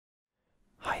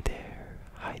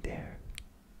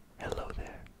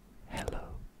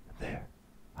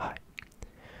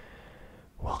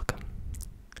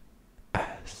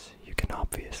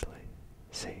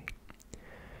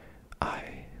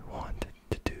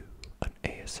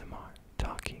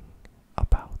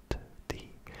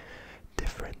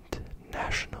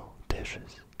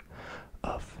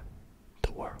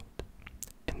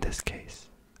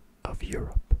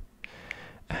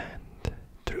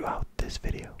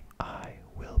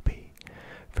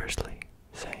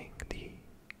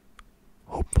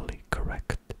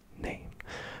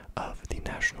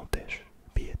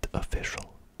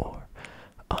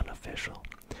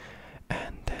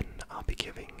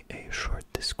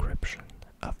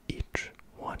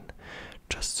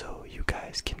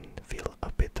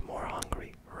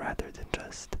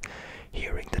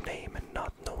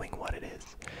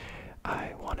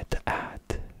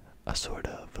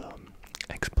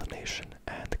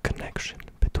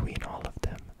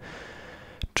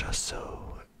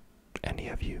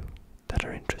of you that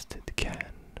are interested can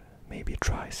maybe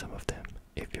try some of them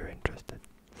if you're interested.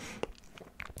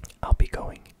 I'll be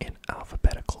going in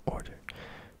alphabetical order,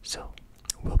 so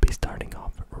we'll be starting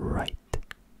off right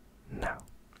now.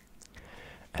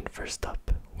 And first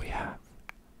up, we have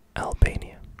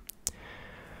Albania.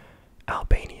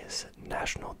 Albania's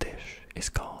national dish is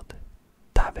called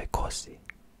tave kosi,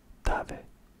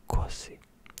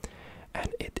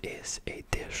 and it is a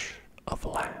dish of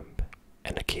lamb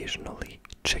and occasionally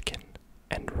chicken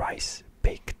and rice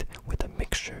baked with a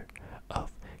mixture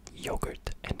of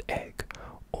yogurt and egg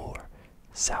or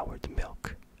soured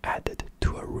milk added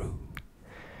to a roux.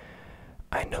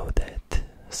 I know that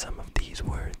some of these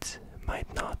words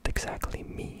might not exactly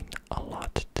mean a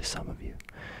lot to some of you.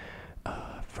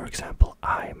 For example,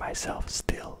 I myself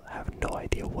still have no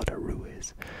idea what a roux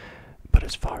is, but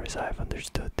as far as I've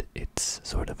understood, it's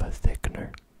sort of a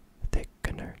thickener,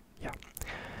 yeah.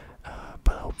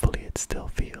 But hopefully it still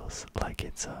feels like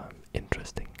it's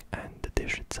interesting, and the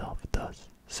dish itself does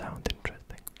sound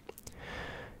interesting.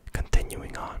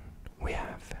 Continuing on, we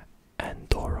have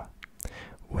Andorra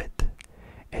with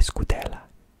escudella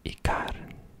y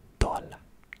carne dolla,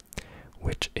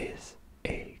 which is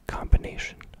a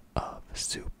combination of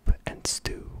soup and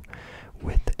stew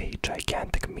with a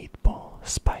gigantic meatball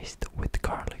spiced with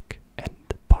garlic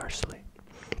and parsley.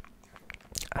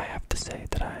 I have to say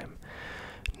that I'm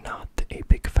not a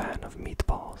big fan of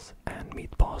meatballs, and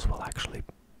meatballs will actually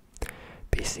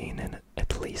be seen in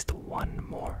at least one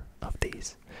more of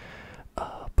these.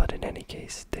 But in any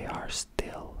case, they are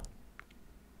still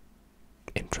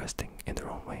interesting in their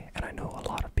own way, and I know a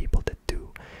lot of people that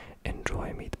do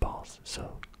enjoy meatballs,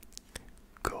 so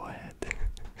go ahead.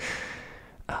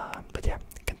 But yeah,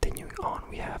 continuing on,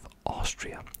 we have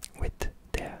Austria with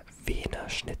their Wiener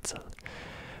Schnitzel,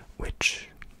 which,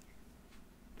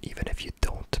 even if you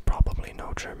don't probably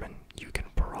know German, you can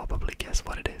probably guess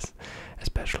what it is,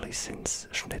 especially since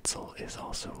Schnitzel is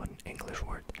also an English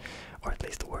word, or at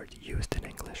least a word used in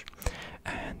English,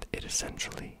 and it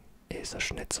essentially is a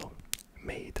schnitzel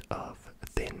made of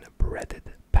thin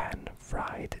breaded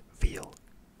pan-fried veal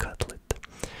cutlet.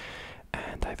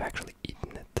 And I've actually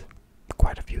eaten it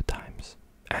quite a few times,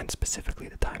 and specifically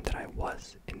the time that I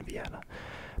was in Vienna.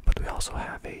 But we also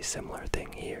have a similar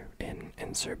thing here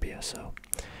in Serbia, so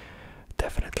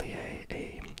definitely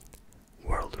a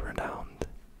world-renowned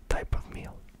type of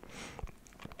meal.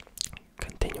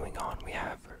 Continuing on, we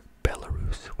have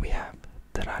Belarus, we have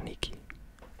draniki,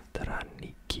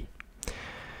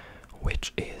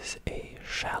 which is a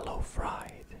shallow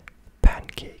fried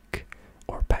pancake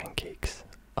or pancakes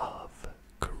of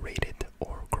grated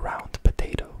or ground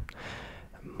potato,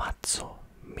 matzo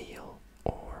meal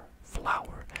or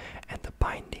flour, and a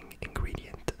binding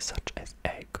ingredient such as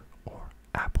egg or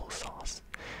applesauce,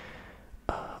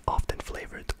 often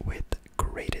flavored with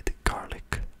grated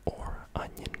garlic or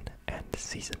onion and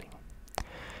seasoning.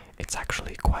 It's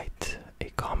actually quite a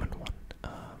common one.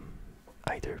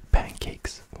 Either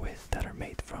pancakes that are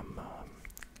made from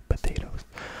potatoes,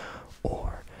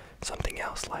 or something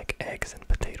else like eggs and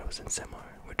potatoes and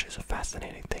similar, which is a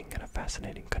fascinating thing and a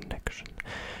fascinating connection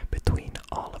between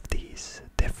all of these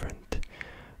different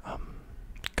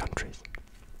countries.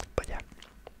 But yeah,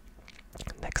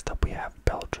 next up we have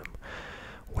Belgium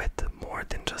with more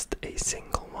than just a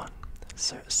single one.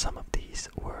 So some of these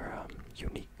were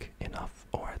unique enough,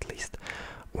 or at least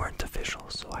weren't official,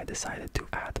 so I decided to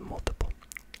add multiple.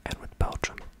 And with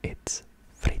Belgium, it's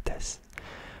frites,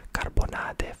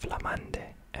 carbonade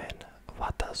flamande, and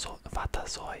vaterzoi.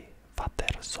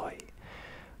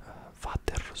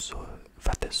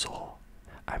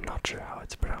 I'm not sure how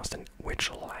it's pronounced in which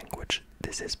language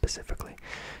this is specifically,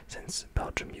 since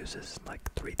Belgium uses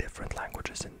like 3 different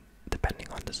languages and depending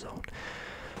on the zone.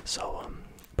 So,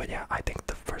 but yeah, I think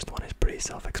the first one is pretty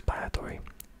self-explanatory.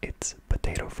 It's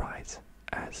potato fries,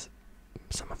 as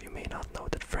some of you may not know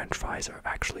that French fries are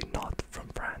actually not from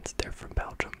France, they're from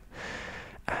Belgium.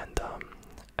 And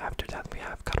after that we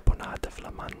have carbonade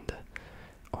flamande,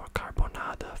 or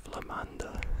carbonade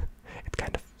flamande. It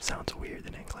kind of sounds weird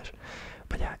in English,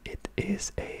 but yeah, it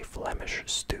is a Flemish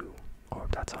stew, or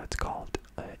that's how it's called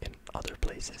in other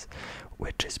places,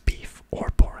 which is beef or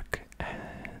pork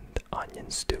and onion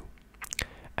stew.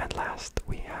 And last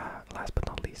but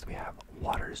not least, we have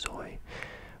waterzoi,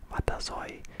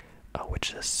 which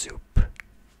is a soup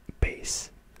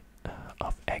base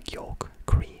of egg yolk,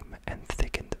 cream, and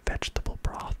thickened vegetable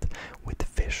broth with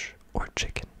fish or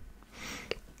chicken.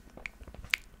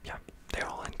 Yeah, they're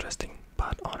all interesting,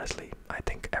 but honestly, I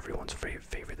think everyone's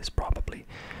favorite is probably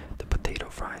the potato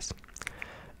fries.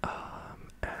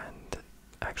 And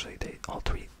actually, all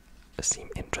 3 seem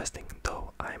interesting,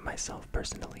 though I myself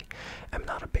personally am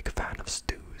not a big fan of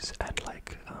stews and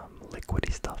like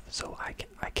liquidy stuff, so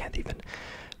I can't even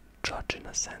judge in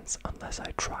a sense unless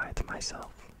I try it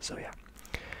myself. So yeah.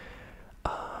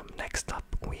 Next up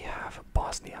we have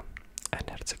Bosnia and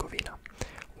Herzegovina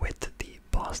with the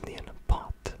Bosnian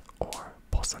pot or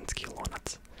bosanski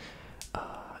lonac.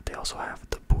 They also have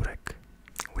the burek,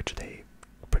 which they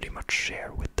pretty much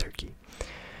share with Turkey.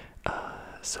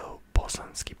 So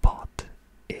bosanski pot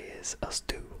is a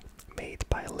stew made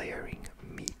by layering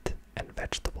meat and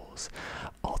vegetables,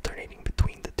 alternating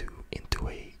between the two into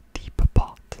a deep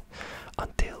pot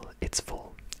until it's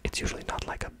full. It's usually not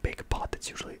like a big pot, it's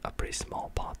usually a pretty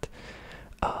small pot.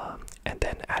 And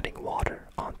then adding water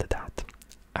onto that,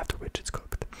 after which it's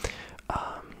cooked.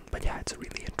 But yeah, it's a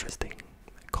really interesting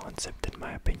concept in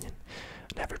my opinion.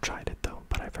 Never tried it though,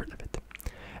 but I've heard of it.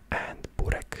 And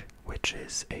burek, which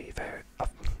is a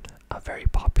very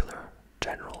popular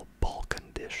general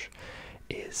Balkan dish,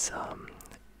 is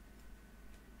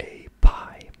a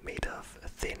pie made of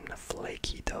thin,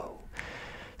 flaky dough,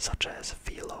 such as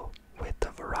phyllo, with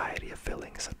a variety of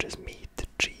fillings such as meat,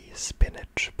 cheese,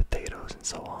 spinach, potatoes, and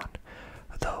so on.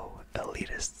 Though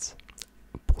elitists,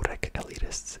 burek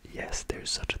elitists, yes, there's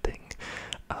such a thing,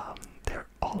 they're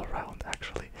all around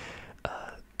actually,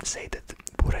 say that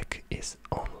burek is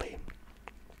only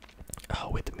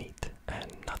with meat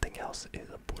and nothing else is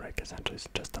a burek. Essentially it's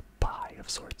just a pie of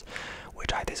sorts,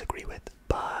 which I disagree with,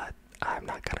 but I'm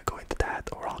not gonna go into that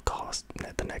or I'll cause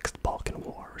the next Balkan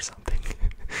War or something.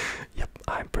 Yep,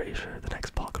 I'm pretty sure the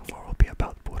next Balkan War will be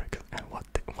about burek and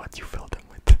what you fill them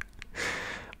with.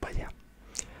 But yeah,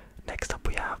 next up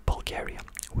we have Bulgaria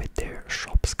with their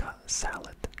shopska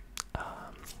salad,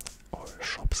 or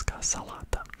shopska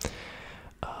salata,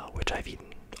 which I've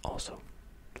eaten also,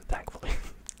 thankfully.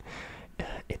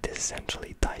 It is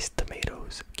essentially diced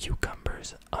tomatoes,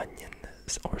 cucumbers,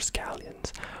 onions or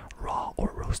scallions, raw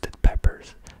or roasted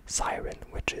peppers, siren,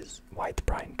 which is white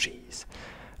brine cheese,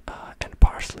 and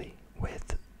parsley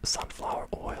with sunflower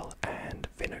oil and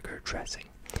vinegar dressing.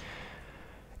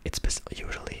 It's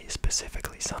usually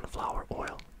specifically sunflower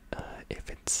oil. If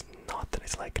it's not, then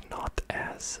it's like not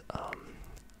as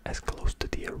close to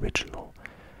the original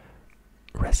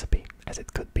recipe as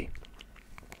it could be.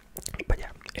 But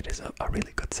yeah, it is a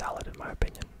really good salad in my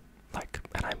opinion. Like,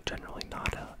 and I'm generally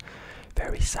not a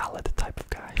very salad type of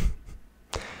guy.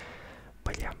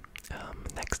 But yeah,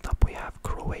 next up we have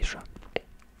Croatia,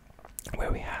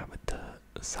 where we have the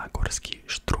Zagorski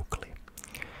strukli,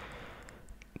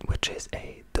 which is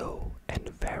a dough and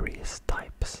various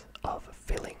types of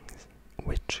fillings,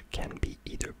 which can be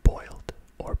either boiled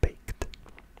or baked.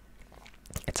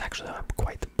 It's actually a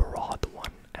quite broad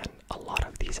one, and a lot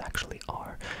of these actually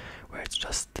are, where it's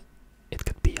just, it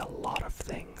could be a lot of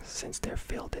things since they're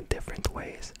filled in different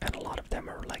ways, and a lot of them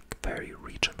are like very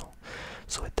regional,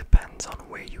 so it depends on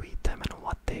where you eat them and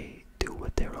what they do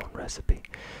with their own recipe.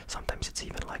 Sometimes it's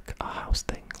even like a house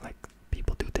thing, like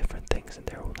people do different things in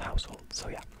their own household, so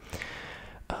yeah.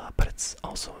 But it's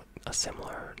also a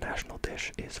similar national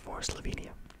dish is for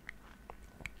Slovenia.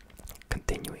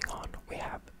 Continuing on, we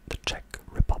have the Czech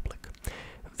Republic,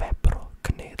 vepro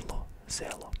knedlo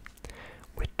zelo,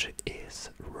 which is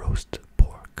roast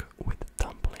pork with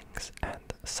dumplings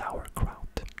and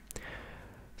sauerkraut.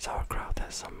 Sauerkraut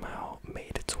has somehow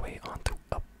made its way onto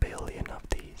a billion of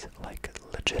these, like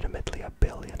legitimately a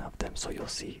billion of them, so you'll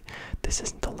see this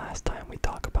isn't the last time we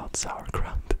talk about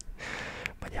sauerkraut.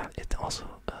 But yeah, it also,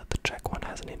 the Czech one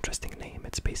has an interesting name.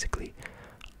 It's basically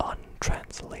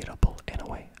untranslatable in a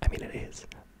way. I mean it is,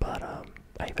 but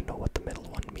I even know what the middle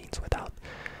one means without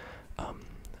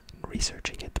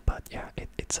researching it. But yeah,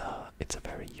 it's a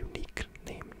very unique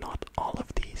name. Not all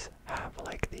of these have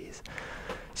like these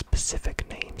specific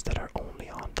names that are only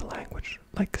on the language.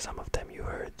 Like some of them you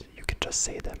heard, you can just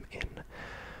say them in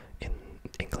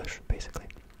English basically.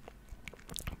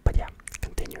 But yeah,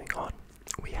 continuing on,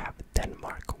 we have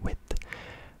Denmark with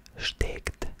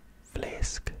stekt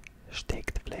flæsk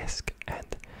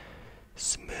and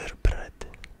smørbrød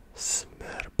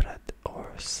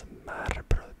or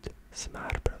smørbrød.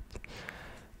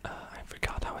 I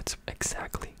forgot how it's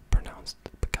exactly pronounced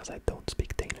because I don't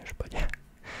speak Danish, but yeah.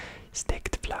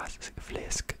 Stekt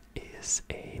flæsk is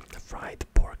a fried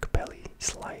pork belly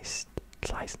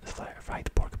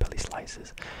fried pork belly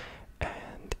slices,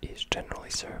 and is generally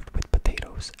served with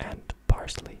potatoes and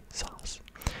parsley sauce.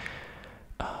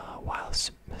 While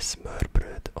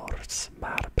smørbrød or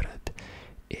smørbrød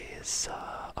is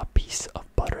a piece of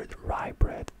buttered rye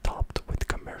bread topped with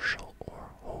commercial or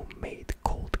homemade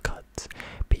cold cuts,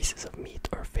 pieces of meat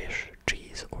or fish,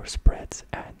 cheese or spreads,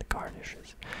 and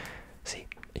garnishes. See,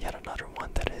 yet another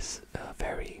one that is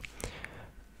very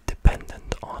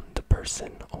dependent on the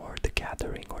person or the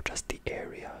gathering or just the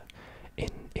area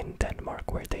in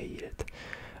Denmark where they eat it.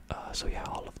 So yeah,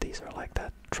 all of these are like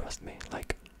that. Trust me.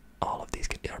 Like all of these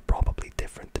are probably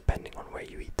different depending on where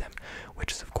you eat them,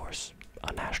 which is of course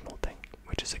a national thing,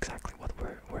 which is exactly what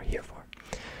we're here for.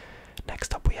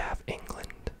 Next up we have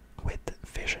England with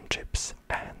fish and chips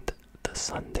and the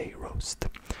Sunday roast.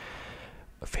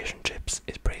 Fish and chips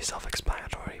is pretty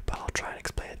self-explanatory, but I'll try and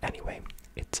explain it anyway.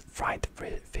 It's fried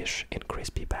fish in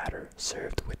crispy batter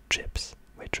served with chips,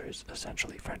 which is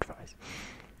essentially French fries.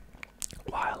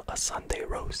 While a Sunday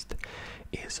roast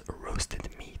is roasted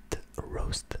meat,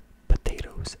 roast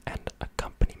potatoes, and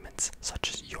accompaniments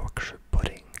such as Yorkshire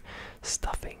pudding,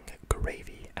 stuffing,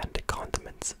 gravy, and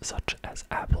condiments such as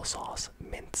applesauce,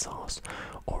 mint sauce,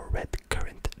 or red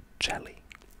currant jelly.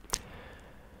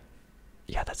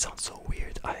 Yeah, that sounds so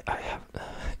weird. I have,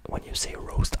 when you say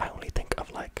roast, I only think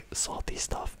of like salty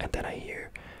stuff, and then I hear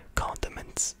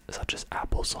condiments such as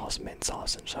applesauce, mint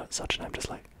sauce, and such, and I'm just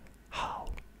like,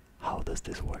 how? How does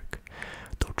this work?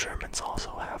 Though Germans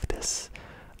also have this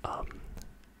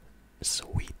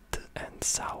sweet and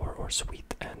sour, or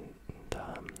sweet and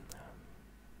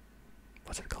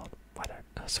what's it called?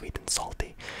 Sweet and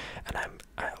salty, and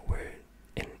we're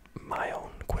in my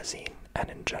own cuisine and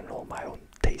in general my own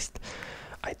taste.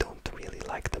 I don't really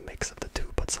like the mix of the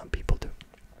two, but some people do.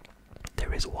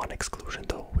 There is one exclusion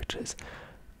though, which is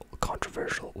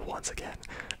controversial once again.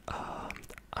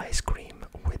 Ice cream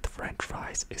with French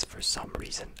fries is for some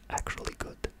reason actually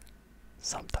good.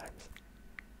 Sometimes.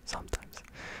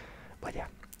 But yeah.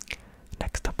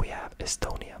 Next up we have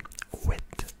Estonia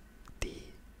with the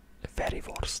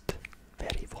Verwurst,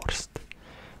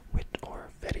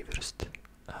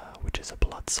 which is a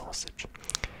blood sausage.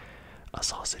 A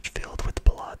sausage filled with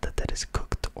blood that is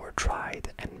cooked or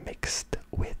dried and mixed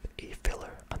with a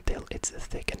filler until it's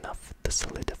thick enough to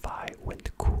solidify when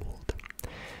cooled.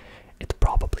 It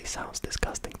probably sounds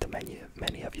disgusting to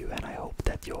many of you, and I hope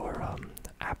that your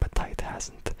appetite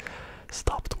hasn't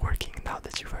stopped working now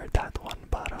that you've heard that one,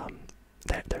 but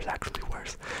there's actually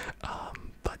worse.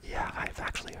 But yeah, I've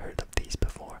actually heard of these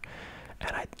before,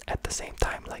 and at the same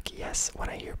time, like, yes, when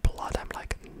I hear blood, I'm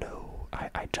like, no.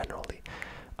 I generally,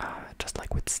 just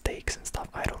like with steaks and stuff,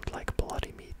 I don't like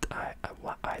bloody meat. I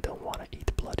don't want to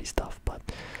eat bloody stuff, but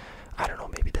I don't know,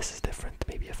 maybe this is different.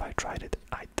 Maybe if I tried it,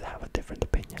 I'd have a different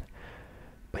opinion.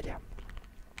 But yeah.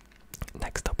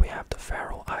 Next up we have the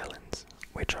Faroe Islands,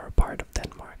 which are a part of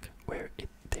Denmark, where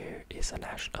there is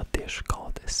a dish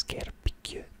called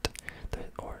skerpikjöt,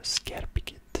 or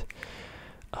skerpikjöt,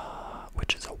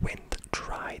 which is a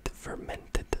wind-dried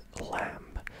fermented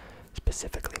lamb,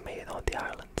 specifically made on the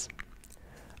islands.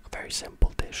 A very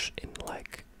simple dish in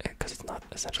like, because it's not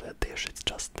essentially a dish, it's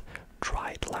just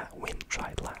dried lamb,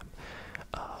 wind-dried lamb.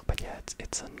 But yeah,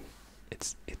 it's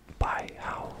by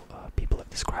how people have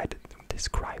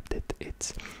described it,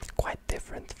 it's quite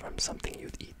different from something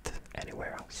you'd eat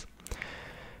anywhere else.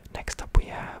 Next up we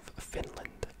have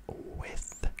Finland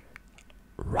with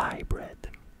rye bread.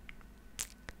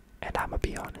 And I'ma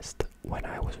be honest, when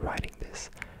I was writing this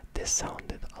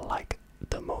sounded like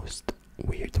the most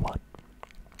weird one.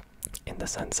 In the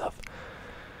sense of,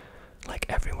 like,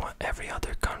 every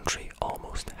other country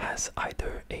almost has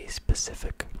either a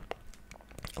specific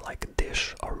like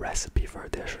dish or recipe for a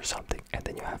dish or something, and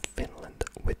then you have Finland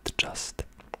with just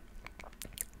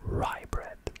rye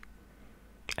bread,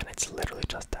 and it's literally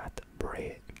just that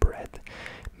bread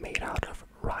made out of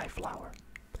rye flour.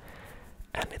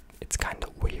 And it's kind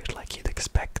of weird. Like, you'd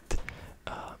expect,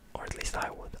 or at least I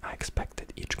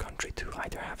expected each country to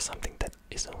either have something that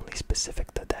is only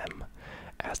specific to them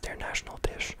as their national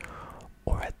dish,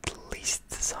 or at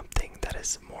least something that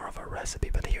is more of a recipe.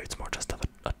 But here it's more just of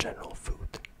a general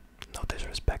food. No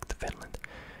disrespect to Finland,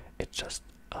 it's just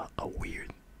a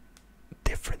weird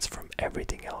difference from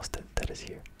everything else that is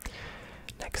here.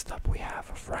 Next up we have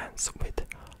France with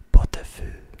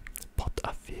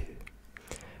pot-au-feu,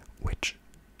 which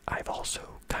I've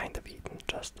also kind of eaten,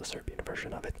 just the Serbian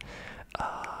version of it,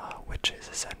 which is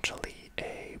essentially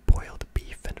a boiled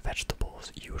beef and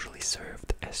vegetables, usually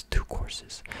served as two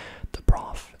courses, the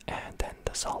broth and then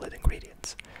the solid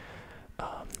ingredients.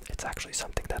 It's actually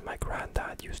something that my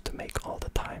granddad used to make all the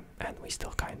time, and we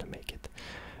still kind of make it.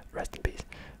 Rest in peace.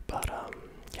 But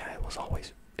yeah, it was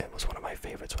one of my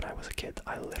favorites when I was a kid.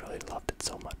 I literally loved it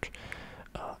so much.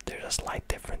 There's a slight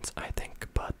difference, I think,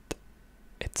 but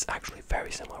it's actually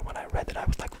very similar. When I read it, I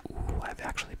was like, ooh, I've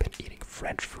actually been eating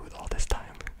French food all this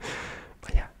time.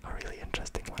 But yeah, a really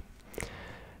interesting one.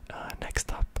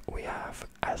 Next up, we have,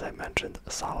 as I mentioned,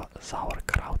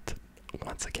 sauerkraut,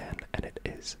 once again, and it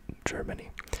is Germany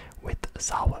with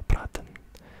Sauerbraten,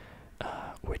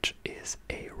 which is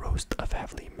a roast of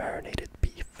heavily marinated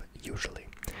beef, usually.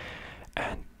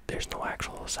 And there's no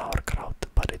actual sauerkraut,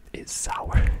 but it is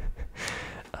sour.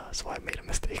 So I made a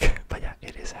mistake. But yeah,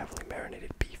 it is heavily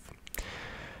marinated beef.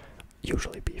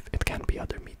 Usually beef. It can be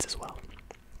other meats as well.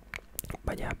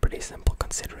 But yeah, pretty simple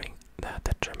considering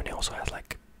that Germany also has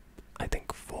like, I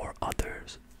think 4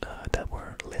 others that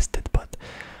were listed, but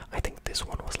I think this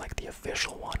one was like the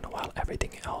official one, while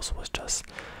everything else was just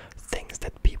things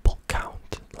that people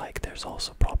count. Like there's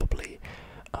also probably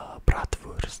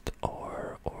bratwurst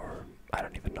or I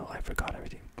don't even know, I forgot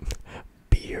everything.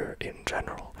 Beer in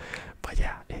general. But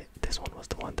yeah, this one was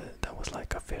the one that was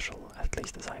like official, at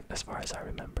least as far as I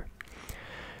remember.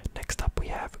 Next up we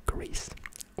have Greece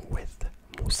with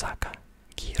moussaka,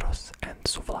 gyros, and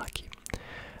souvlaki.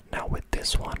 Now with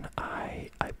this one, I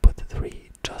put 3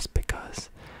 just because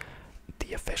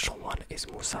the official one is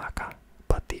moussaka,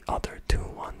 but the other 2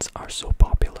 ones are so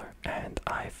popular and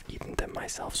I've eaten them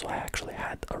myself, so I actually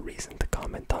had a reason to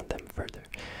comment on them further.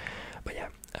 But yeah,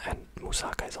 and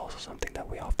moussaka is also something that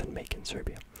we often make in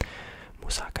Serbia.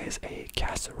 Moussaka is a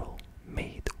casserole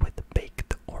made with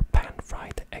baked or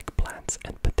pan-fried eggplants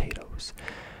and potatoes,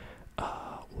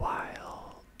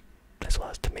 while as well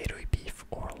as tomatoey beef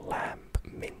or lamb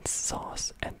mince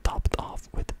sauce, and topped off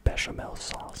with bechamel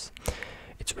sauce.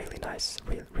 It's really nice,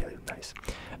 really nice.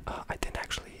 I didn't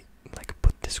actually like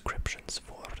put descriptions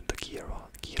for the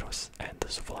gyros and the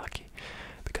souvlaki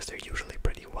because they're usually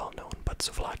pretty well known. But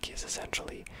souvlaki is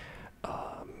essentially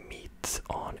meat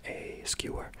on a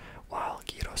skewer, while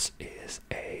gyros is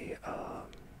a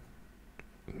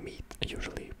meat,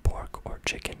 usually pork or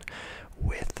chicken,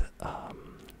 with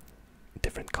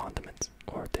different condiments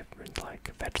or different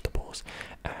like vegetables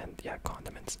and yeah,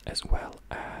 condiments, as well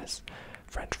as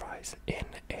French fries in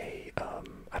a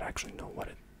I don't actually know what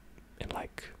it in,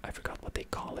 like I forgot what they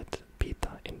call it, pita,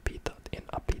 in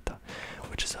a pita,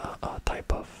 which is a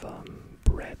type of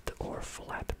bread or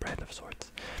flat bread of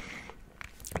sorts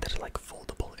that is like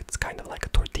foldable. It's kind of like a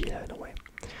tortilla in a way.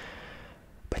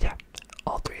 But yeah,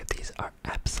 all 3 of these are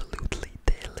absolutely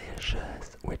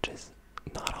delicious, which is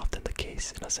not often the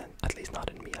case in a sense, at least not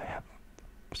in me. I have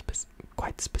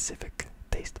quite specific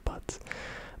taste buds,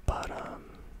 but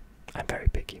I'm very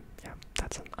picky. Yeah,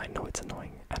 I know it's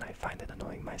annoying, and I find it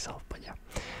annoying myself. But yeah,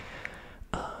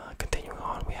 continuing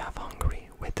on, we have Hungary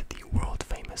with the world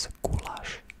famous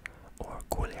goulash or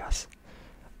gulyas,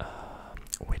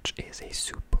 which is a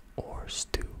soup or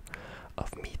stew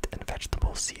of meat and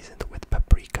vegetables seasoned with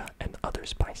paprika and other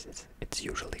spices. It's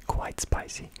usually quite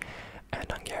spicy, and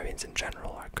Hungarians in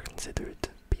general are considered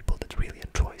people that really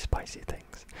enjoy spicy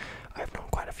things. I've known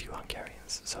quite a few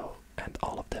Hungarians, and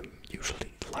all of them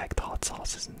usually liked hot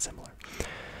sauces and similar.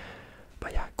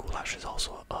 But yeah, goulash is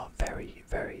also a very,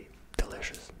 very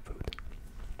delicious food.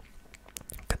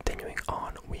 Continuing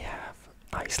on, we have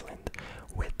Iceland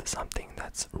with something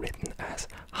that's written as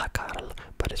hakarl,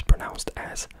 but is pronounced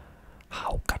as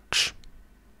haukach.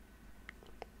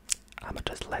 I'ma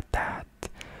just let that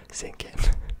sink in.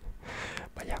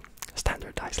 But yeah,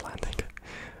 standard Icelandic.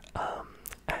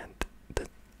 And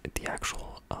the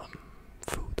actual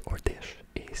food or dish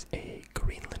is a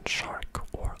Greenland shark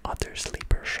or other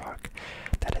sleeper shark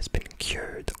that has been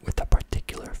cured with a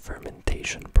particular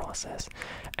fermentation process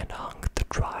and hung to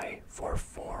dry for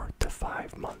 4 to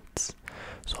 5 months.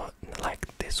 So like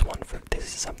this is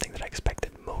something that I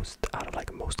expected most out of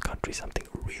like most countries, something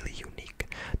really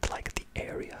unique to like the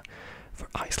area. For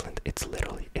Iceland, it's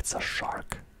a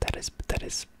shark that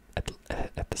is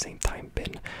at the same time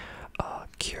been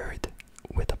cured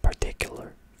with a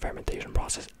particular fermentation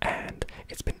process, and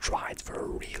it's been dried for a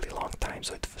really long time,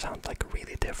 so it sounds like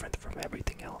really different from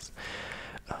everything else.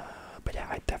 But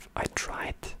yeah, I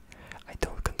tried. I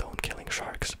don't condone killing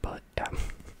sharks, but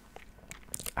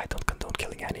I don't condone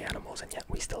killing any animals, and yet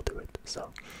we still do it.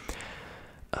 So,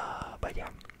 but yeah,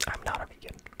 I'm not a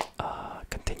vegan.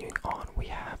 Continuing on, we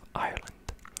have Ireland.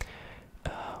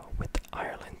 With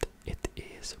Ireland, it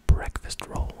is breakfast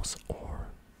rolls or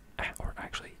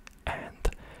actually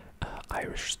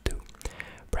Irish stew.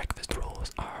 Breakfast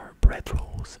rolls are bread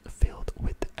rolls filled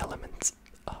with elements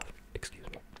of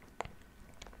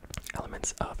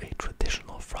a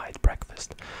traditional fried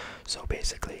breakfast. So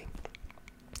basically,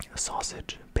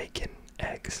 sausage, bacon,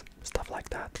 eggs, stuff like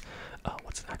that.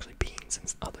 What's actually beans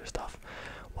and other stuff.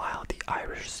 While the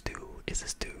Irish stew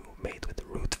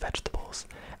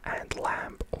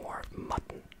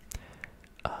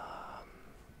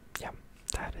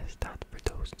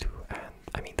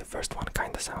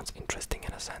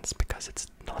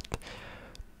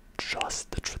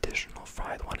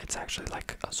it's actually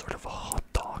like a sort of a hot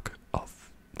dog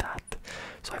of that.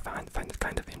 So I find it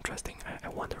kind of interesting. I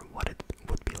wonder what it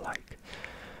would be like.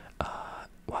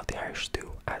 While the Irish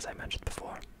stew, as I mentioned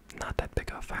before, not that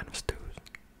big of a fan of stews.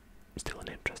 Still an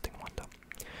interesting one though.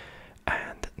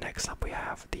 And next up we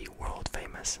have the world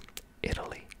famous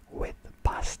Italy with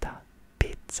pasta,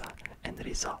 pizza, and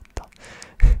risotto.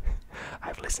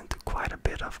 I've listened to quite a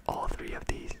bit of all three of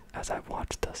these as I've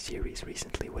watched a series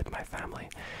recently with my family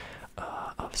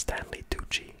of Stanley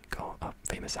Tucci, a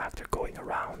famous actor going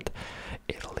around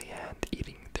Italy and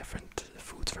eating different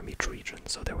foods from each region.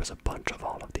 So there was a bunch of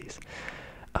all of these.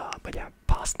 But yeah,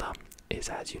 pasta is,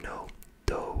 as you know,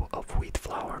 dough of wheat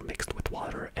flour mixed with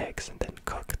water, eggs, and then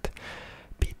cooked.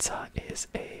 Pizza is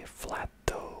a flat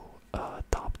dough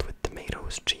topped with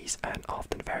tomatoes, cheese, and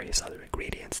often various other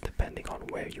ingredients depending on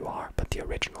where you are, but the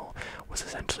original was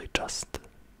essentially just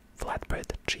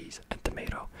flatbread, cheese, and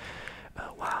tomato.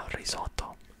 While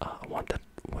risotto, one that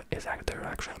is there are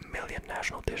actually a million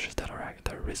national dishes that are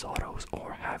risottos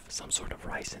or have some sort of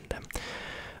rice in them,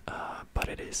 but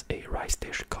it is a rice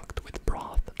dish cooked with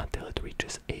broth until it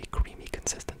reaches a creamy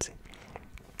consistency.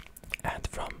 And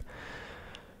from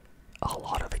a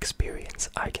lot of experience,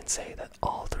 I can say that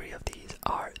all three of these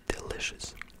are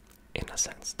delicious in a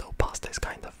sense, though pasta is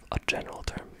kind of a general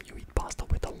term. You eat pasta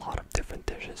with a lot of different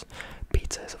dishes.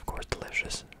 Pizza is of course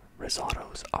delicious.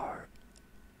 Risottos are,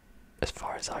 as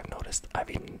far as I've noticed, I've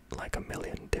eaten like a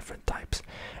million different types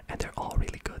and they're all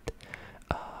really good.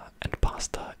 And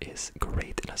pasta is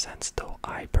great in a sense, though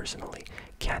I personally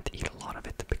can't eat a lot of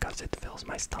it because it fills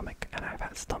my stomach and I've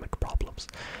had stomach problems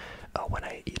when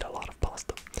I eat a lot of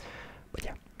pasta. But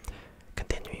yeah,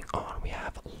 continuing on, we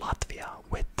have Latvia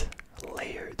with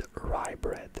layered rye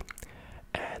bread.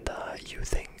 And you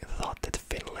thought that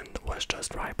Finland was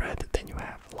just rye bread, then you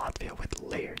have Latvia with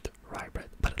layered rye bread.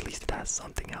 But at least it has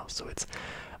something else, so it's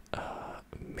a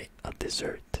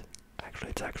dessert.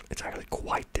 It's actually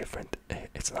quite different.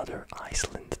 It's another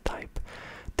Iceland type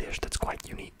dish that's quite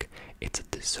unique. It's a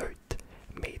dessert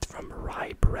made from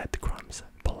rye breadcrumbs,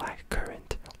 black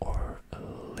currant, or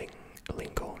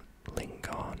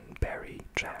lingonberry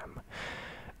jam,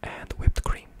 and whipped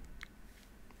cream.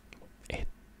 It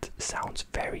sounds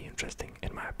very interesting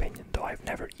in my opinion, though I've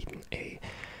never eaten a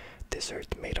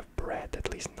dessert made of bread,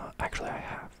 at least not. Actually I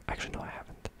have. Actually no, I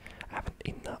haven't. I haven't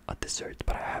eaten a dessert,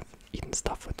 but I have eaten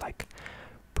stuff with like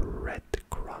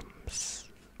breadcrumbs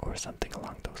or something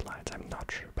along those lines. I'm not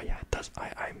sure, but yeah, it does.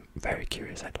 I'm very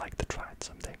curious. I'd like to try it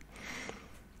someday.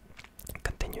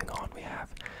 Continuing on, we have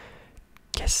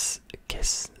Gessknöpfle,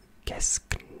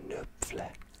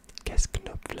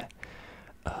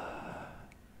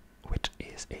 which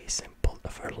is a simple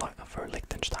for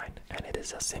Liechtenstein, and it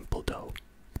is a simple dough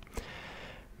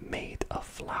made of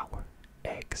flour,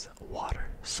 eggs, water,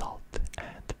 salt,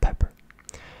 and pepper.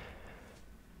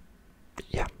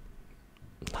 Yeah,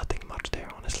 nothing much there,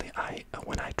 honestly.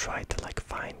 When I tried to like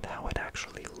find how it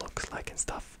actually looks like and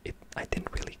stuff, I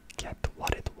didn't really get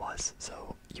what it was,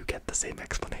 so you get the same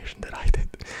explanation that I did.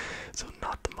 So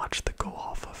not much to go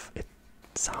off of. It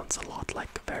sounds a lot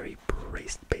like very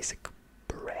basic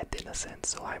bread in a sense,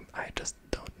 so I just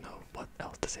don't know what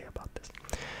else to say about this.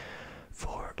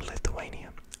 For Lithuania,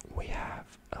 we have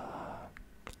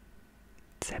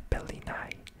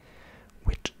cepelinai,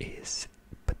 which is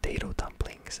potato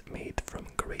dumplings made from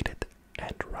grated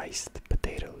and riced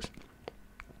potatoes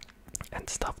and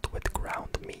stuffed with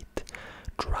ground meat,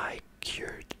 dry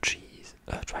curd cheese,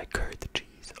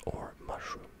 or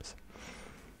mushrooms.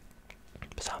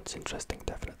 Sounds interesting,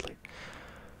 definitely.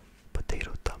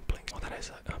 Potato dumpling. Well, that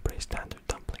is a pretty standard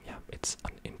dumpling. Yeah, it's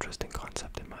an interesting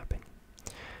concept in my opinion.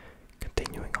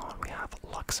 Continuing on, we have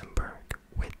Luxembourg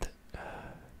with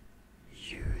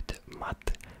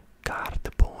Judmat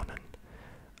Gardebonen.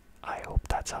 I hope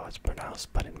that's how it's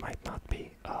pronounced, but it might not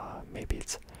be. Maybe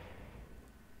it's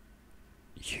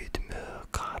Judmur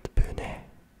Gardbune.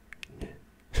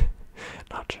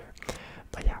 Not sure.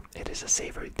 But yeah, it is a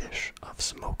savory dish of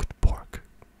smoked pork,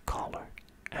 collar,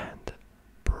 and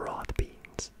broad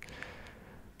beans.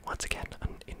 Once again,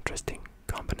 an interesting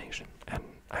combination, and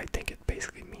I think it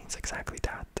basically means exactly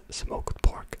that: smoked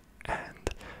pork and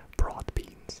broad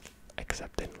beans,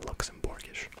 except in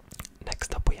Luxembourgish.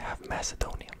 Next up we have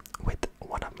Macedonia with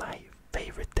one of my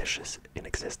favorite dishes in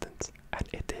existence, and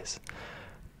it is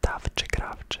tavče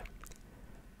kravče,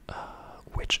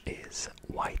 which is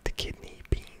white kidney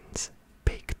beans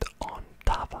baked on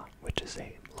tava, which is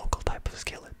a local type of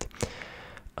skillet,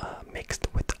 mixed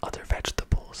with other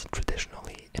vegetables,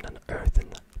 traditionally in an earthen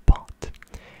pot.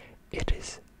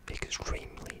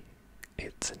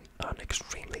 It's an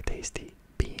extremely tasty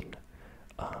bean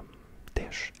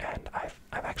dish, and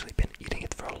I've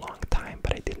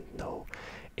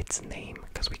its name,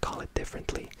 because we call it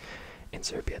differently in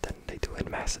Serbia than they do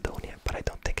in Macedonia, but I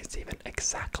don't think it's even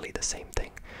exactly the same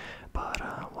thing. But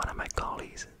one of my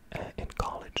colleagues in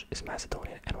college is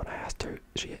Macedonian, and when I asked her,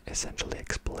 she essentially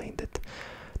explained it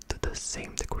to the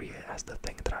same degree as the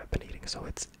thing that I've been eating, so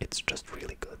it's just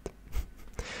really good.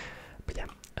 But yeah,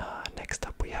 next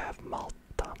up we have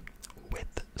Malta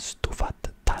with stufat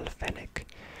talfenik,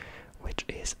 which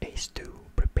is a stew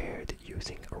prepared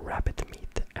using rabbit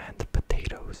meat and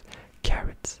potatoes,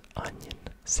 carrots, onion,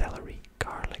 celery,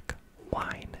 garlic,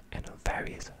 wine, and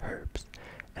various herbs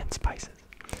and spices.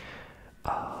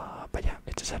 But yeah,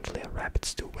 it's essentially a rabbit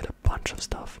stew with a bunch of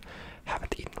stuff.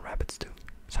 Haven't eaten rabbit stew.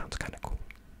 Sounds kind of cool.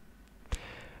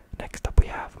 Next up we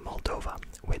have Moldova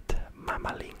with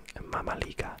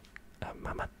mamaliga, or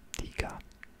mamaliga,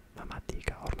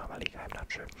 I'm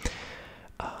not sure,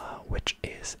 which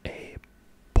is a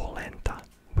polenta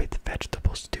with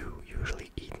vegetable stew,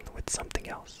 usually eaten with something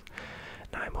else.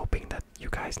 Now I'm hoping that you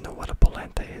guys know what a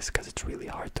polenta is, because it's really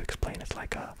hard to explain. It's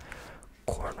like a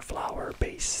corn flour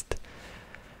based,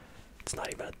 it's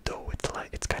not even a dough,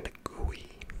 it's kind of gooey.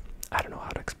 I don't know how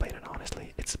to explain it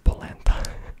honestly. It's polenta.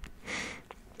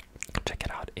 Check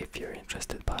it out if you're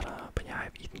interested, but yeah,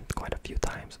 I've eaten it quite a few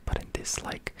times, but in this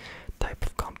like type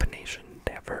of combination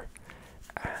never.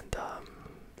 And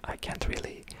I can't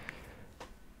really,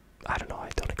 I don't know, I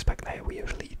don't expect that. We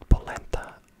usually eat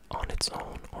polenta on its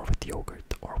own or with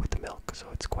yogurt or with milk, so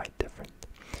it's quite different.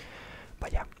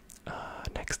 But yeah,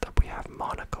 next up we have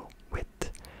Monaco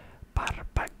with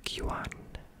barbacuan,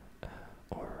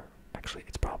 or actually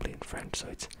it's probably in French, so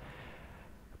it's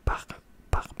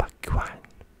barbacuan,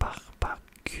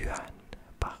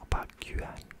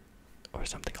 or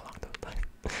something along those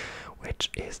lines, which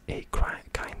is a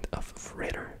kind of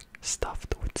fritter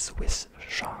stuffed with Swiss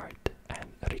chard and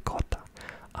ricotta,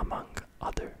 among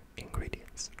other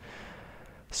ingredients.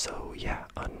 So yeah,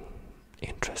 an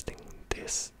interesting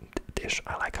this dish.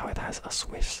 I like how it has a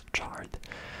Swiss chard,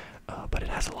 but it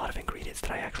has a lot of ingredients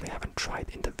that I actually haven't tried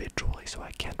individually, so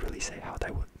I can't really say how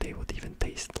they would even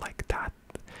taste like that,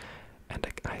 and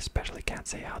I especially can't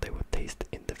say how they would taste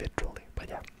individually. But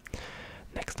yeah,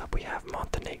 next up we have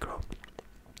Montenegro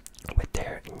with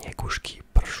their njeguški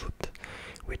pršut,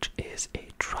 which is a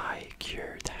dry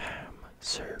cured ham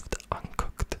served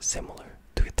uncooked, similar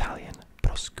to Italian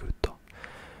prosciutto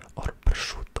or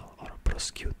prosciutto or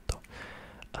prosciutto.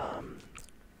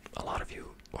 A lot of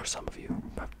you, or some of you,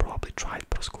 have probably tried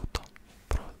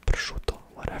prosciutto,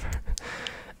 whatever.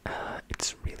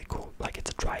 It's really cool. Like,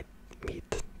 it's a dried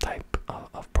meat type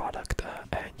of product,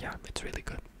 and yeah, it's really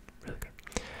good, really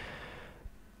good.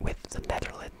 With the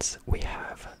Netherlands, we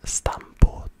have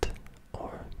stamppot,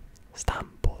 or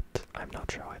stamppot. I'm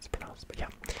not sure how it's pronounced, but yeah,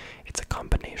 it's a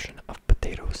combination of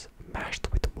potatoes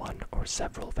mashed with one or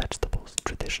several vegetables,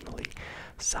 traditionally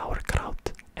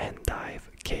sauerkraut, endive,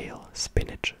 kale,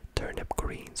 spinach, turnip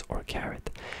greens or carrot,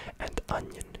 and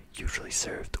onion, usually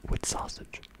served with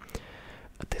sausage.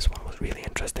 This one was really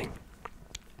interesting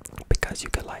because you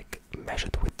could like measure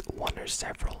it with one or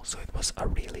several, so it was a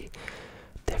really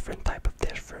different type of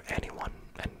dish for anyone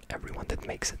and everyone that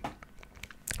makes it.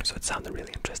 So it sounded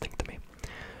really interesting to me.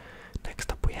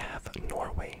 Next up we have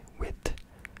Norway with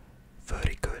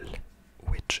førigull,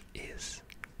 which is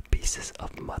pieces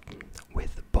of mutton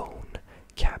with bone,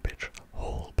 cabbage,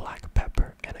 whole black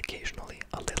pepper, and occasionally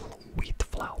a little wheat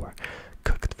flour,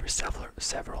 cooked for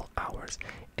several hours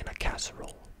in a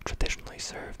casserole, traditionally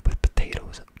served with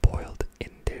potatoes boiled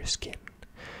in their skin.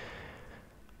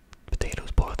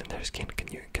 Potatoes boiled in their skin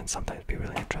can sometimes be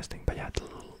really interesting, but yeah,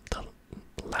 the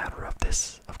latter of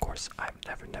this, of course, I've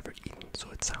never eaten, so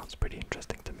it sounds pretty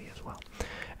interesting to me as well.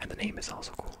 And the name is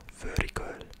also cool,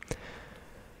 førigull.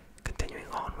 Continuing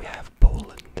on, we have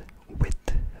Poland with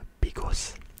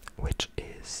bigos, which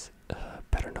is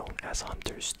better known as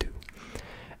hunter's stew,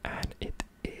 and it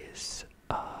is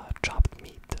chopped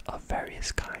meat of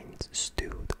various kinds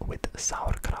stewed with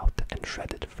sauerkraut and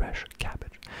shredded fresh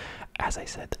cabbage. As I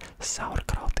said,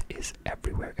 sauerkraut is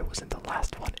everywhere. It was in the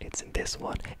last one, it's in this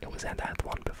one, it was in that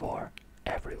one before,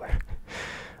 everywhere.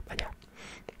 But yeah,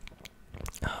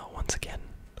 once again,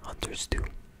 hunter's stew,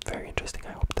 very interesting.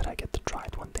 I hope that I get to try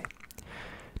it one day.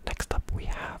 Next up we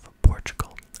have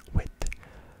Portugal with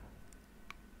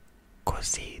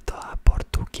cozida à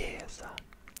portuguesa,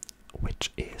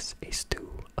 which is a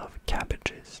stew of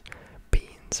cabbages,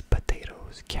 beans,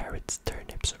 potatoes, carrots,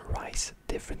 turnips, rice,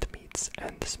 different meats,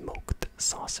 and smoked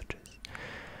sausages.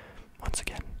 Once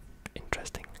again,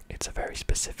 interesting. It's a very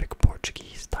specific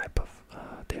Portuguese type of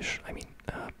dish. I mean,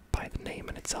 by the name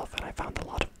in itself, and I found a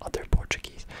lot of other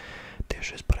Portuguese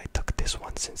dishes, but I took this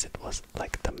one since it was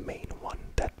like the main one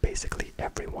that basically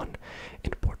everyone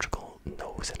in Portugal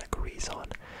knows and agrees on,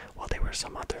 while there were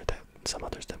some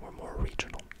others that were more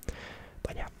regional.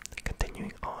 But yeah,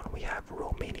 continuing on, we have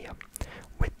Romania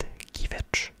with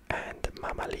kivec and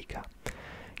mamaliga.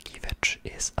 Kivec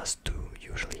is a stew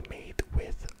usually made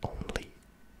with only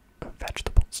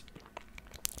vegetables,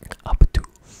 up to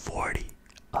 40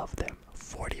 of them,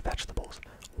 40 vegetables,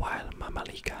 while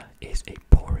mamaliga is a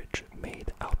porridge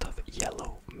made out of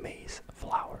yellow maize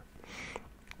flour.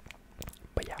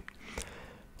 But yeah,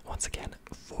 once again,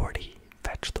 40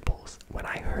 vegetables. When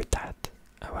I heard that,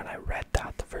 when I read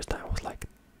that the first time, I was like,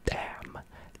 damn,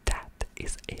 that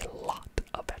is a lot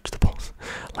of vegetables.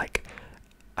 Like,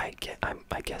 I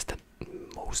guess that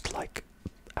most, like,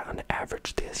 an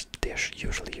average dish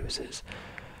usually uses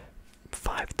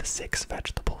 5 to 6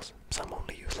 vegetables. Some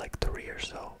only use like 3 or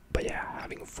so. But yeah,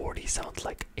 having 40 sounds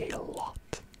like a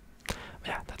lot.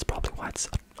 Yeah, that's probably why it's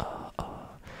a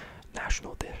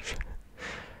national dish.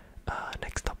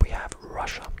 Next up we have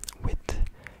Russia with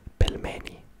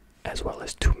pelmeni, as well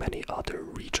as too many other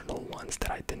regional ones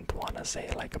that I didn't want to say,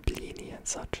 like a blini and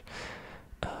such.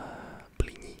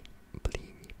 Blini.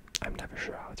 I'm never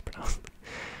sure how it's pronounced.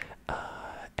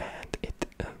 And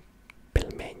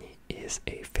pelmeni is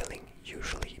a filling,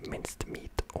 usually minced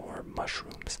meat or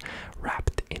mushrooms,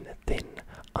 wrapped in a thin,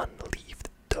 unleavened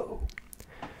dough.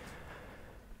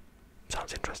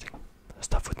 Sounds interesting.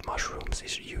 Stuff with mushrooms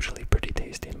is usually pretty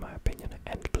tasty in my opinion,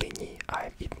 and blini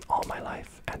I've eaten all my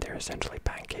life, and they're essentially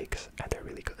pancakes, and they're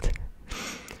really good.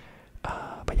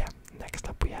 But yeah, next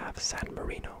up we have San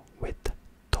Marino with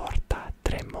torta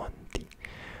tremonti,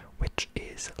 which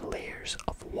is layers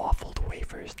of waffled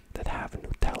wafers that have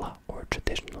Nutella or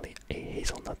traditionally a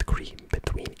hazelnut cream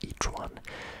between each one,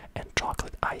 and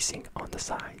chocolate icing on the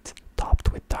sides,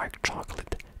 topped with dark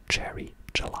chocolate cherry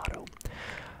gelato.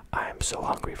 I am so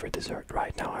hungry for dessert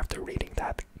right now after reading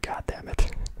that. God damn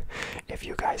it. If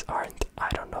you guys aren't, I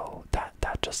don't know,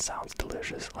 that just sounds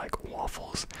delicious. Like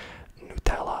waffles,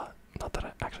 Nutella, not that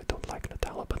I actually don't like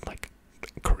Nutella, but like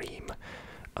cream,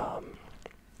 or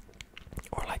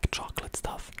like chocolate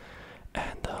stuff,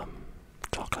 and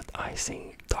chocolate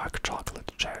icing, dark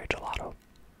chocolate cherry gelato,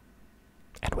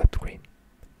 and whipped cream.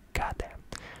 God damn,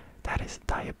 that is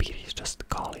diabetes just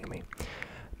calling me.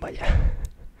 But yeah.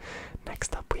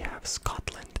 Next up we have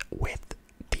Scotland with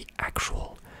the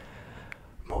actual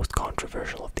most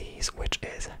controversial of these, which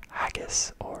is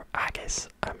haggis or haggis.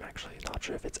 I'm actually not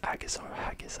sure if it's haggis or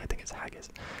haggis. I think it's haggis.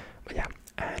 But yeah,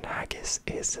 and haggis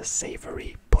is a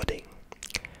savory pudding.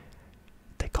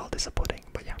 They call this a pudding,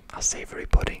 but yeah, a savory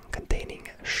pudding containing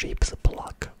sheep's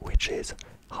blood, which is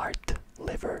heart,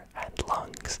 liver, and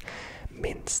lungs,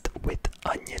 minced with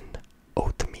onion,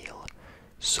 oatmeal,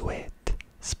 suet,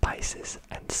 spices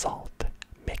and salt,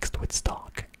 mixed with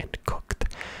stock and cooked,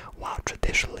 while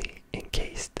traditionally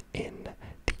encased in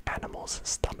the animal's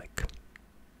stomach.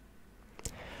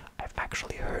 I've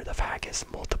actually heard of haggis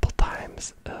multiple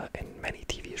times in many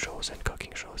TV shows and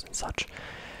cooking shows and such,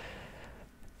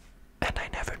 and I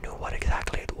never knew what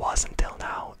exactly it was until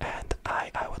now, and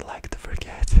I would like to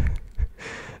forget.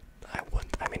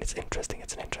 I mean, it's interesting,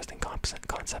 it's an interesting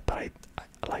concept, but I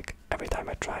like, every time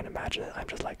I try and imagine it, I'm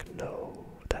just like, no,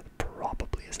 that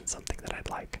probably isn't something that I'd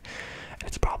like. And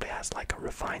it probably has like a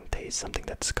refined taste, something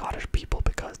that Scottish people,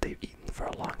 because they've eaten for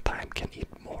a long time, can eat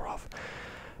more of.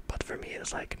 But for me,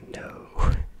 it's like, no.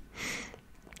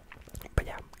 But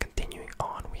yeah, continuing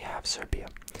on, we have Serbia,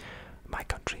 my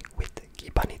country, with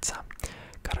gibanica,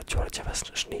 Karađorđeva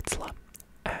šnicla,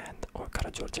 or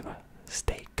Karađorđeva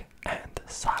steak, and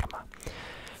sarma.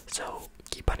 So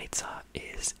gibanica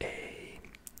is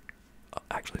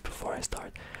actually, before I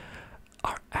start,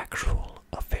 our actual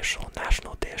official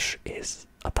national dish is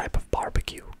a type of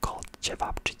barbecue called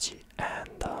cevapcici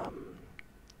and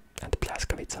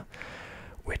pljeskavica,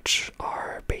 which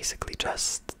are basically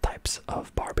just types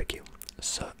of barbecue.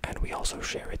 So, and we also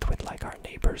share it with like our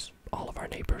neighbors. All of our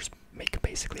neighbors make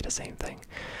basically the same thing.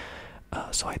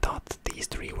 So I thought these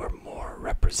three were more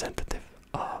representative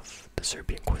of the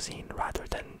Serbian cuisine rather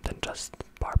than just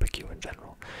barbecue in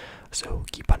general. So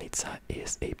gibanica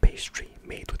is a pastry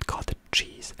made with cottage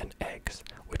cheese and eggs,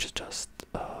 which is just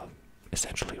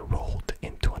essentially rolled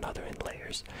into another in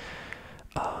layers.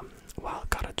 While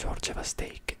Karađorđeva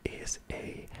steak is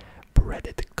a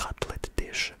breaded cutlet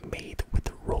dish made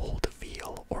with rolled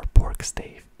veal or pork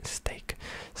steak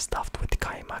stuffed with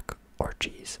kaymak or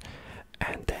cheese,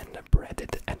 and then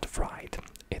breaded and fried.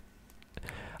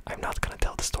 I'm not gonna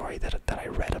tell the story that I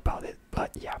read about it,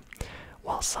 but yeah.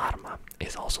 While sarma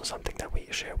is also something that we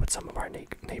share with some of our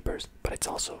neighbors, but it's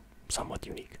also somewhat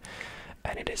unique,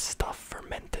 and it is stuffed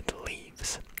fermented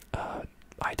leaves,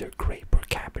 either grape or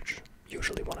cabbage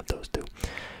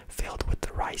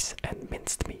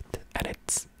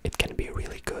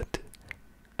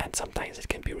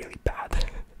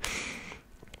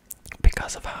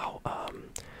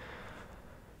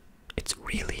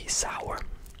really sour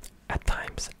at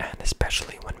times, and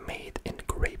especially when made in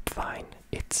grapevine,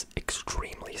 it's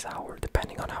extremely sour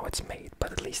depending on how it's made.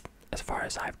 But at least as far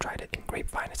as I've tried it in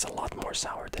grapevine, it's a lot more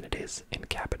sour than it is in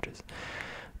cabbages.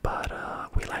 But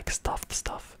we like stuffed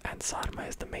stuff, and sarma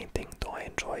is the main thing. Though I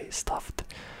enjoy stuffed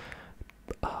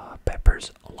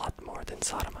peppers a lot more than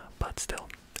sarma, but still,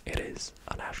 it is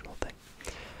a national thing.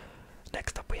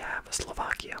 Next up we have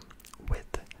Slovakia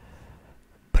with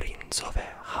brinzové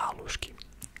halušky,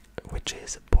 which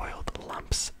is boiled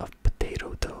lumps of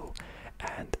potato dough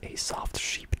and a soft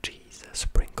sheep cheese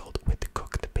sprinkled with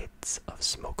cooked bits of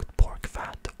smoked pork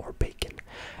fat or bacon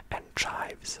and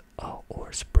chives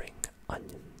or spring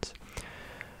onions.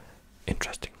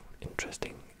 Interesting.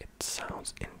 It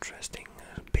sounds interesting.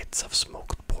 Bits of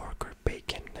smoked pork or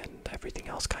bacon and everything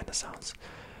else kind of sounds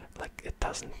like it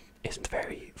isn't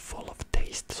very full of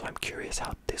taste. So I'm curious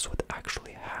how this would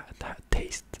actually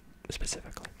taste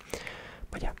specifically.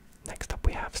 But yeah, next up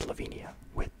we have Slovenia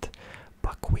with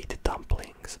buckwheat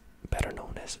dumplings, better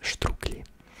known as strukli,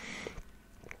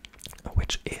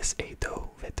 which is a dough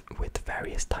with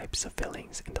various types of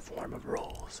fillings in the form of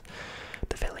rolls.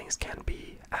 The fillings can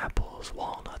be apples,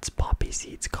 walnuts, poppy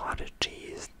seeds, cottage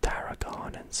cheese,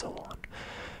 tarragon, and so on.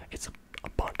 It's a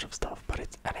bunch of stuff, but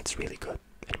it's really good,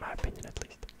 in my opinion at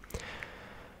least.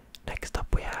 Next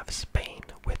up we have Spain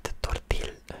with the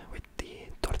tortilla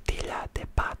de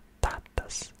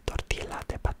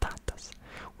patatas,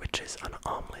 which is an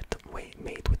omelette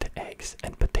made with eggs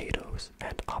and potatoes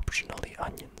and optionally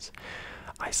onions.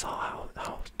 I saw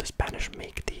how the Spanish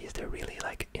make these. They're really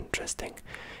like interesting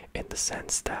in the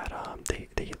sense that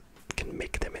they can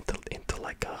make them into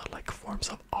like forms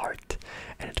of art,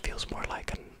 and it feels more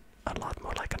like a lot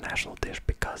more like a national dish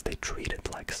because they treat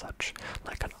it like such,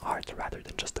 like an art rather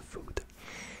than just a food.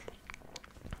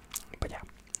 But yeah,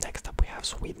 next up we have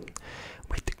Sweden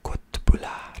with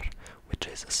köttbullar, which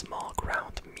is a small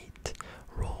ground meat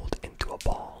rolled into a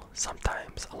ball,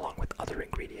 sometimes along with other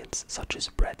ingredients such as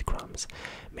breadcrumbs,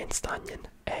 minced onion,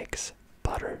 eggs,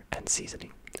 butter, and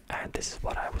seasoning. And this is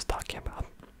what I was talking about.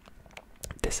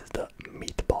 This is the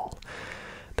meatball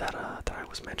that I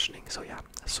was mentioning. So yeah,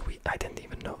 I didn't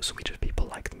even know Swedish people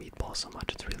liked meatballs so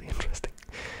much. It's really interesting.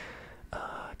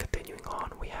 Continuing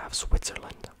on, we have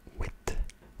Switzerland with.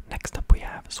 Next up, we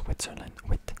have Switzerland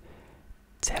with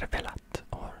servelat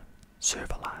or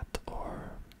servelat,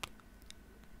 or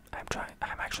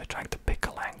I'm actually trying to pick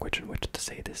a language in which to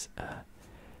say this.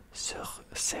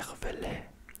 Cervelet,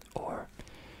 or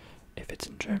if it's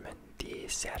in German,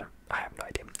 I have no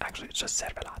idea. Actually, it's just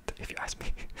servelat, if you ask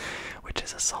me, which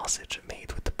is a sausage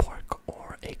made with the pork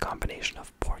or a combination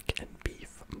of pork and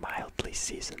beef, mildly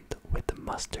seasoned with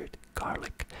mustard,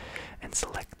 garlic, and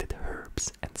selected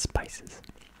herbs and spices.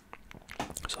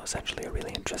 So essentially a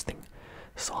really interesting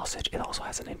sausage. It also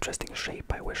has an interesting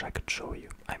shape. I wish I could show you.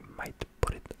 I might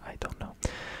put it, I don't know.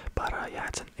 But yeah,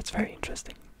 it's very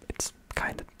interesting. It's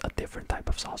kind of a different type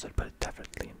of sausage, but it's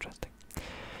definitely interesting.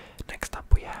 Next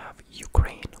up we have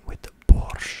Ukraine with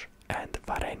borscht and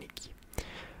vareniki.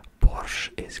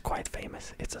 Borscht is quite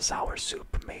famous. It's a sour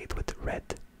soup made with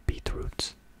red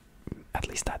beetroots. At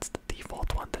least that's the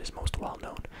default one that is most well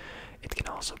known. It can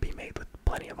also be made with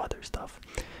plenty of other stuff.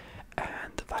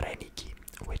 And vareniki,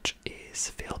 which is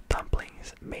filled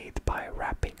dumplings made by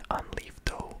wrapping unleavened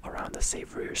dough around a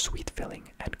savory or sweet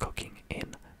filling and cooking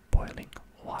in boiling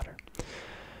water.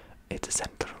 It's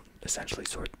essentially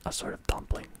a sort of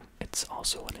dumpling. It's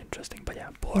also an interesting, but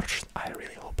yeah, borscht, I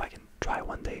really hope I can try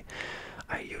one day.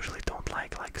 I usually don't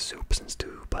like soups and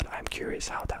stew, but I'm curious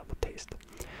how that would taste.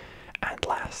 And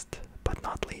last but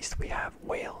not least, we have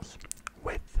Wales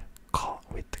with cawl,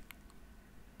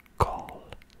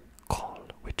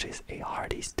 which is a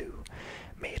hearty stew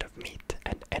made of meat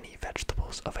and any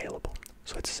vegetables available.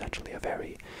 So it's essentially a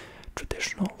very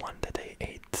traditional one that they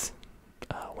ate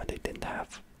when they didn't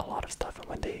have a lot of stuff and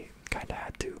when they kind of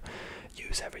had to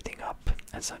use everything up.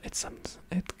 And so it's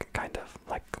kind of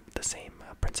like the same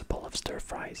principle of stir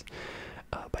fries.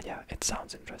 But yeah, it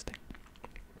sounds interesting.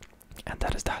 And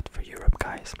that is that for Europe,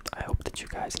 guys. I hope that you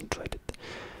guys enjoyed it.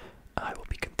 I will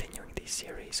be continuing these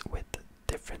series with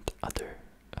different other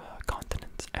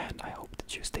continents, and I hope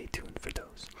that you stay tuned for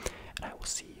those. And I will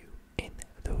see you in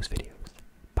those videos.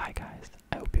 Bye, guys.